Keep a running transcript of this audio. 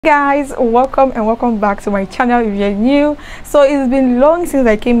Guys, welcome back to my channel if you're new. So it's been long since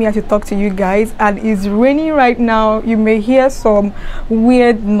I came here to talk to you guys, and it's raining right now. You may hear some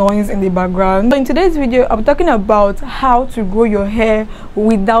weird noise in the background. So in today's video I'm talking about how to grow your hair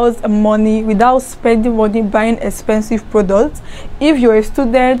without spending money buying expensive products. If you're a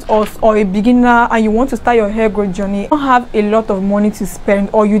student or a beginner and you want to start your hair growth journey, you don't have a lot of money to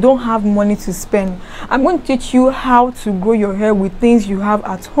spend, or you don't have money to spend, I'm going to teach you how to grow your hair with things you have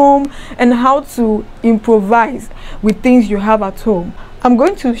at home and how to improvise with things you have at home. I'm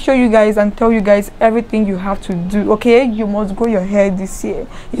going to show you guys and tell you guys everything you have to do. Okay, you must grow your hair this year.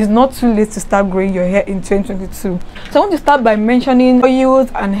 It's not too late to start growing your hair in 2022. So I want to start by mentioning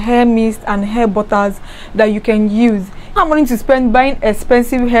oils and hair mist and hair butters that you can use. I'm willing to spend buying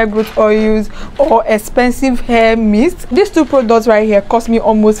expensive hair growth oils or expensive hair mist. These two products right here cost me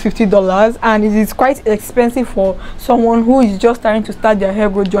almost $50, and it is quite expensive for someone who is just starting to start their hair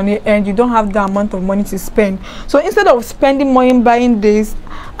growth journey and you don't have the amount of money to spend. So instead of spending money buying this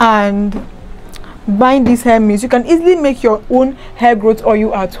and buying this hair mist, you can easily make your own hair growth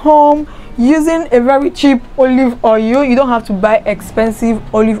oil at home using a very cheap olive oil. You don't have to buy expensive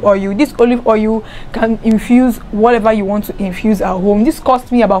olive oil. This olive oil can infuse whatever you want to infuse at home. This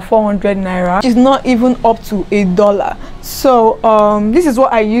cost me about 400 naira, which is not even up to $1. So this is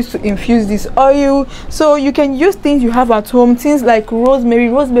what I use to infuse this oil. So you can use things you have at home, things like rosemary.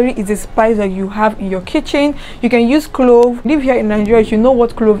 Rosemary is a spice that you have in your kitchen. You can use clove. Live here in Nigeria, you know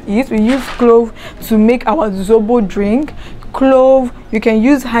what clove is. We use clove to make our zobo drink. Clove, you can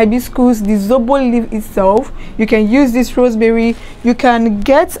use hibiscus, the zobo leaf itself. You can use this rosemary. You can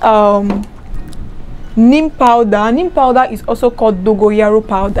get neem powder. Neem powder is also called dogoyaro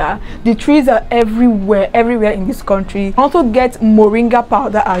powder. The trees are everywhere in this country. Also get moringa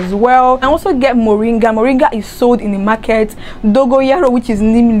powder as well, and also get moringa is sold in the market. Dogoyaro, which is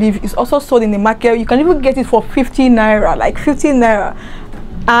neem leaf, is also sold in the market. You can even get it for 50 naira, like 15 naira.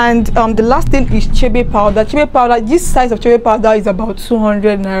 And the last thing is chebe powder. Chebe powder, this size of chebe powder is about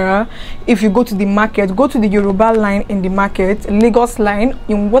 200 naira. If you go to the market, go to the Yoruba line in the market, Lagos line,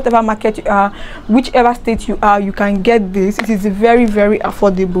 in whatever market you are, whichever state you are, you can get this. It is very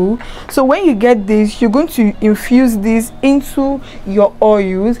affordable. So when you get this, you're going to infuse this into your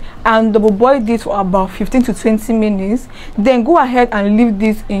oils and double boil this for about 15 to 20 minutes. Then go ahead and leave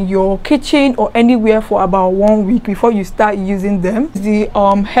this in your kitchen or anywhere for about 1 week before you start using them. The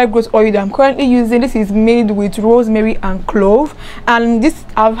hair growth oil that I'm currently using, this is made with rosemary and clove, and this,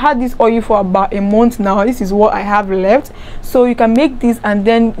 I've had this oil for about a month now. This is what I have left. So you can make this and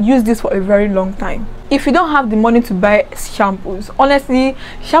then use this for a very long time. If you don't have the money to buy shampoos, honestly,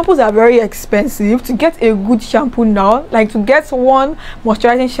 shampoos are very expensive. To get a good shampoo now, like to get one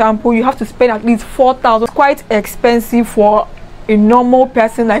moisturizing shampoo, you have to spend at least 4,000. It's quite expensive for a normal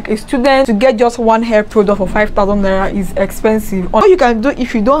person, like a student. To get just one hair product for 5,000 naira is expensive. What you can do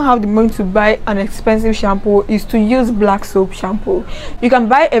if you don't have the money to buy an expensive shampoo is to use black soap shampoo. You can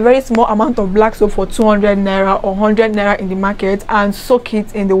buy a very small amount of black soap for 200 naira or 100 naira in the market and soak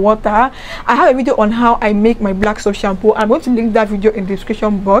it in the water. I have a video on how I make my black soap shampoo. I'm going to link that video in the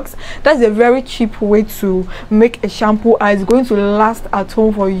description box. That's a very cheap way to make a shampoo, and it's going to last at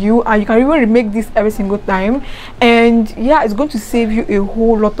home for you, and you can even remake this every single time. And yeah, it's going to save you a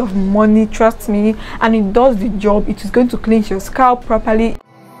whole lot of money, trust me, and it does the job. It is going to cleanse your scalp properly.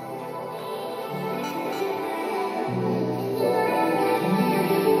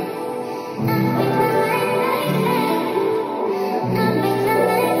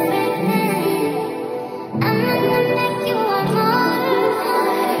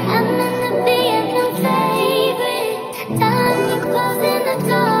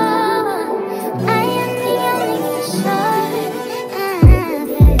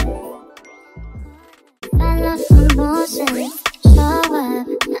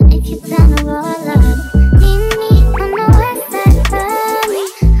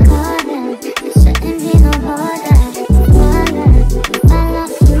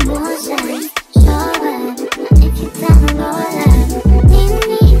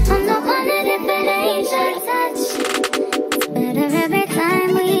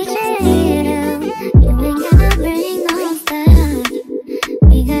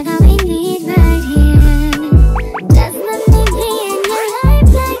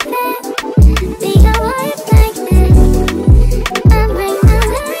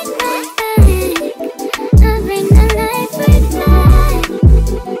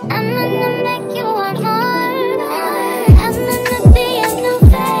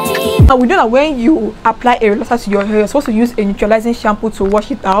 We know that when you apply a relaxer to your hair, you're supposed to use a neutralizing shampoo to wash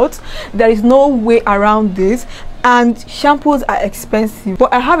it out. There is no way around this. and shampoos are expensive,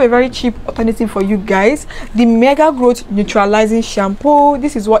 but I have a very cheap alternative for you guys, the Mega Growth Neutralizing Shampoo.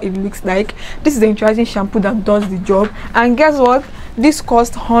 This is what it looks like. This is the neutralizing shampoo that does the job, and guess what, this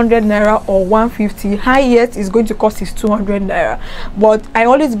costs 100 naira or 150. Highest is going to cost is 200 naira, but I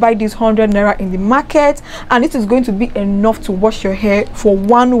always buy this 100 naira in the market, and it is going to be enough to wash your hair for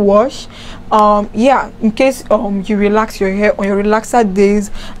one wash. Yeah, in case you relax your hair on your relaxer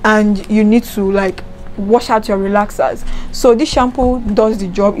days and you need to like wash out your relaxers, so this shampoo does the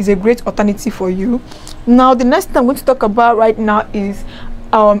job. Is a great alternative for you. Now the next thing I'm going to talk about right now is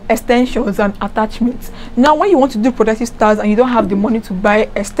extensions and attachments. Now when you want to do protective styles and you don't have the money to buy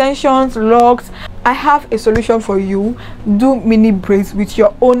extensions, locks, I have a solution for you. Do mini braids with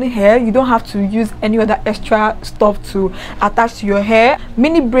your own hair. You don't have to use any other extra stuff to attach to your hair.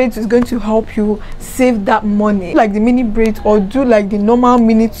 Mini braids is going to help you save that money, like the mini braids, or do like the normal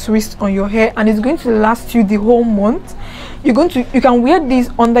mini twist on your hair, and it's going to last you the whole month. You can wear this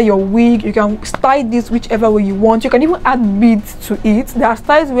under your wig, you can style this whichever way you want. You can even add beads to it. There are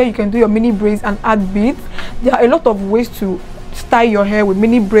styles where you can do your mini braids and add beads. There are a lot of ways to style your hair with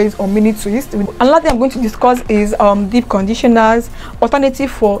mini braids or mini twists. Another thing I'm going to discuss is deep conditioners.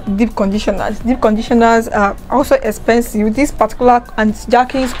 Alternative for deep conditioners. Deep conditioners are also expensive. This particular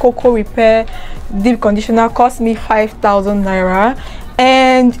Jackie's Cocoa Repair deep conditioner cost me 5,000 naira,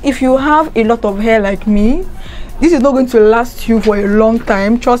 and if you have a lot of hair like me, this is not going to last you for a long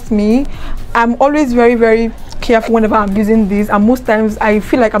time. Trust me, I'm always very careful whenever I'm using this, and most times I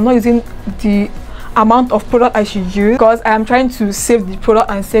feel like I'm not using the amount of product I should use, because I am trying to save the product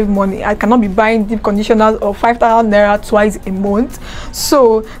and save money. I cannot be buying deep conditioners of 5,000 naira twice a month.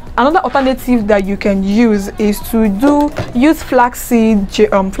 So another alternative that you can use is to use flaxseed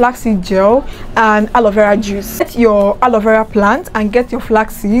gel and aloe vera juice. Get your aloe vera plant and get your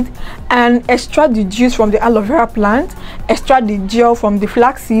flaxseed and extract the juice from the aloe vera plant, extract the gel from the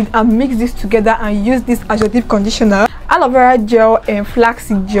flaxseed, and mix this together and use this as your deep conditioner. Aloe vera gel and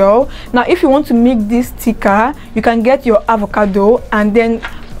flaxseed gel. Now if you want to make this thicker, you can get your avocado and then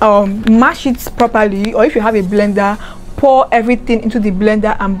mash it properly, or if you have a blender, pour everything into the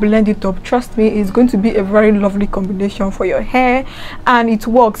blender and blend it up. Trust me, it's going to be a very lovely combination for your hair, and it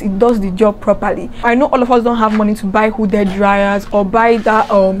works. It does the job properly. I know all of us don't have money to buy hooded dryers or buy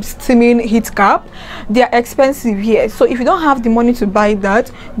that steaming heat cap. They are expensive here, so if you don't have the money to buy that,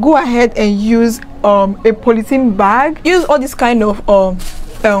 go ahead and use a polythene bag. Use all this kind of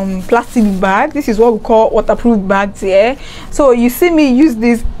plastic bag. This is what we call waterproof bags here. So you see me use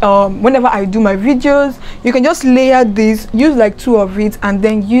this whenever I do my videos. You can just layer this, use like 2 of it, and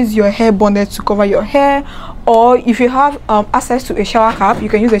then use your hair bonnet to cover your hair, or if you have access to a shower cap, you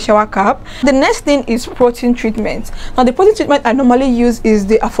can use a shower cap. The next thing is protein treatment. Now the protein treatment I normally use is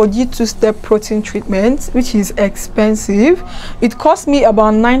the Afroji 2-step protein treatment, which is expensive. It cost me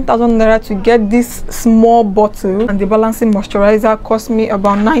about 9,000 naira to get this small bottle, and the balancing moisturizer cost me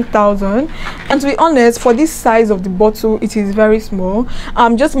about 9,000. And to be honest, for this size of the bottle, it is very small.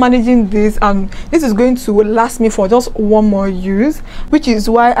 I'm just managing this, and this is going to last me for just one more use, which is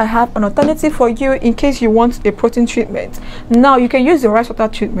why I have an alternative for you in case you want a protein treatment. Now you can use the rice water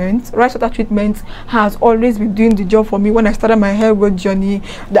treatment. Rice water treatment has always been doing the job for me when I started my hair growth journey,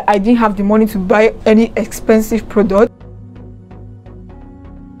 that I didn't have the money to buy any expensive product.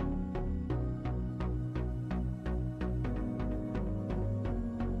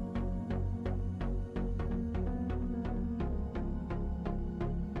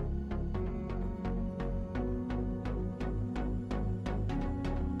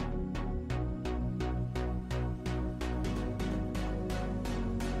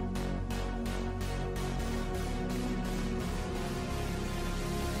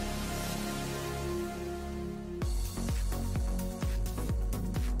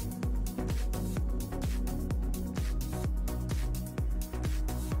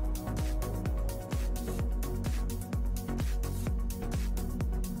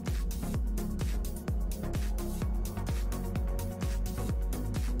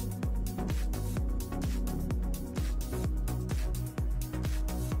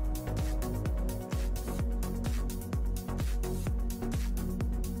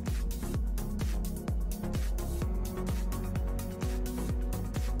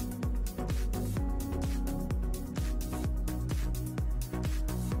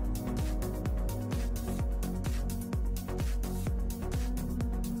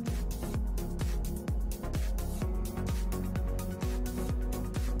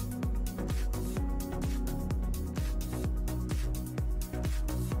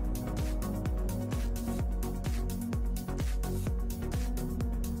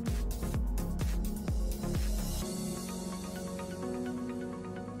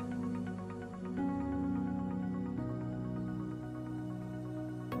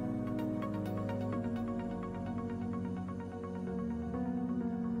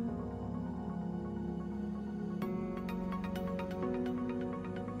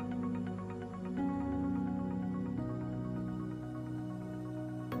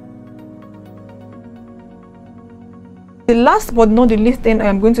 The last but not the least thing I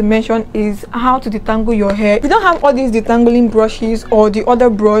am going to mention is how to detangle your hair. If you don't have all these detangling brushes or the other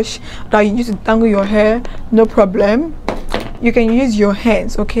brush that you use to detangle your hair, no problem, you can use your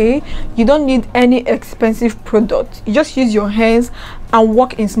hands. Okay, you don't need any expensive product. You just use your hands and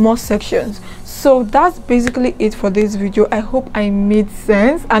work in small sections. So that's basically it for this video. I hope I made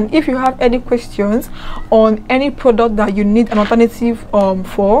sense, and if you have any questions on any product that you need an alternative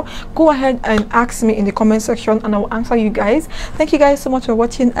for, go ahead and ask me in the comment section and I will answer you guys. Thank you guys so much for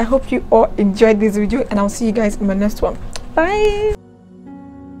watching. I hope you all enjoyed this video, and I'll see you guys in my next one. Bye.